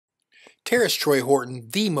Terrace Troy Horton,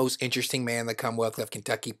 the most interesting man in the Commonwealth of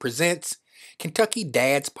Kentucky, presents Kentucky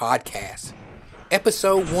Dad's Podcast.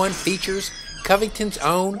 Episode 1 features Covington's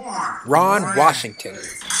own Ron Washington.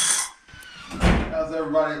 How's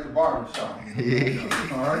everybody at the barber shop?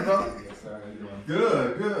 All right, brother?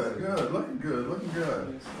 Good. Looking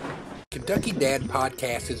good. Kentucky Dad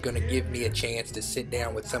Podcast is going to give me a chance to sit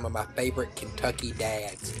down with some of my favorite Kentucky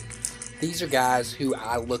dads. These are guys who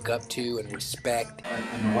I look up to and respect.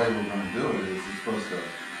 And the way we're going to do it is you're supposed to,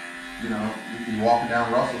 you're walking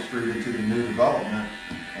down Russell Street into the new development,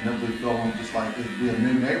 and it'll be feeling just like it'll be a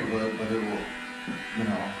new neighborhood, but it will,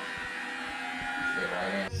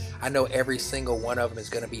 I know every single one of them is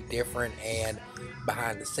going to be different, and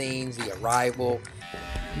behind the scenes, the arrival.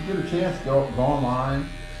 You get a chance, go online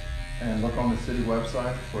and look on the city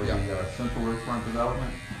website for the Central Riverfront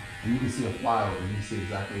Development. And you can see a flyover, you can see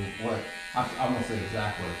exactly what, I won't say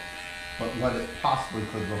exactly, but what it possibly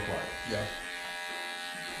could look like. Yeah.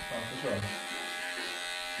 Oh, for sure.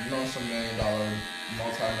 You know, some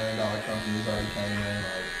multi-million dollar companies already came in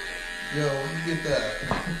like, yo, where you get that?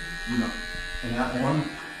 And that one,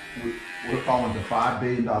 we're calling the $5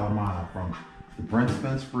 billion mile from the Brent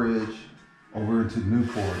Spence Bridge over to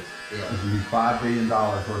Newport. It's going to be $5 billion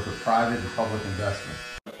worth of private and public investment.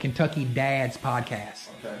 Kentucky Dad's Podcast.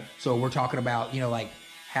 Okay. So we're talking about, like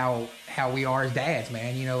how we are as dads,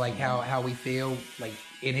 man. Like how we feel, like,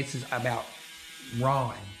 and it's about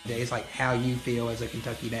Ron. It's like how you feel as a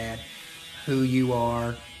Kentucky dad, who you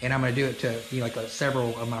are, and I'm gonna do it to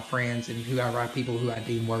several of my friends and people who I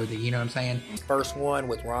deem worthy. You know what I'm saying? First one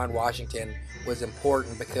with Ron Washington was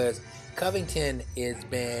important because Covington has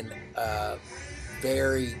been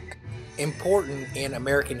very important in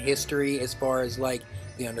American history as far as like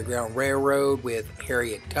the Underground Railroad with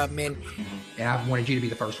Harriet Tubman. And I wanted you to be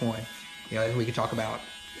the first one. We could talk about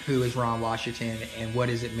who is Ron Washington and what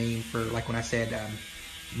does it mean for, like when I said,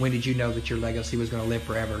 when did you know that your legacy was going to live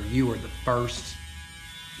forever? You were the first.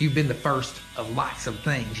 You've been the first of lots of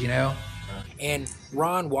things, And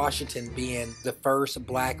Ron Washington being the first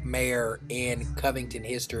black mayor in Covington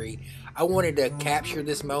history, I wanted to capture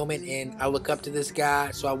this moment, and I look up to this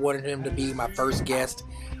guy, so I wanted him to be my first guest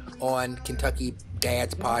on Kentucky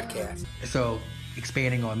Dad's Podcast. So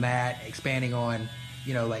expanding on,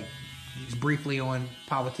 just briefly on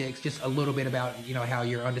politics, just a little bit about, how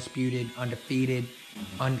you're undisputed, undefeated,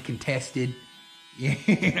 uncontested, I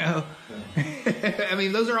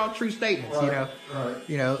mean, those are all true statements, Right.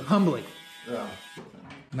 Humbly. Yeah.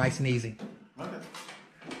 Nice and easy. Okay.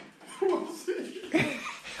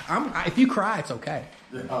 If you cry, it's okay.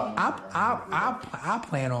 Yeah, I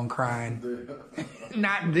plan on crying.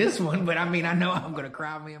 Not this one, but I know I'm going to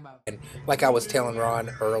cry me about it. Like I was telling Ron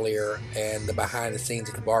earlier, and the behind the scenes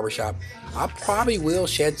at the barbershop, I probably will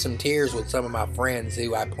shed some tears with some of my friends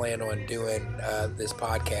who I plan on doing this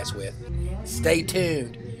podcast with. Stay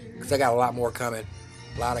tuned, because I got a lot more coming.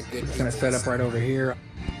 A lot of good people. Going to set up right over here.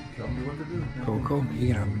 Tell me what to do. Cool.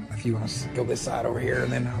 If you want to go this side over here,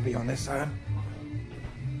 and then I'll be on this side.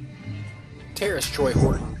 Terrace Troy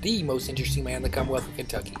Horton, the most interesting man in the Commonwealth of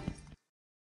Kentucky.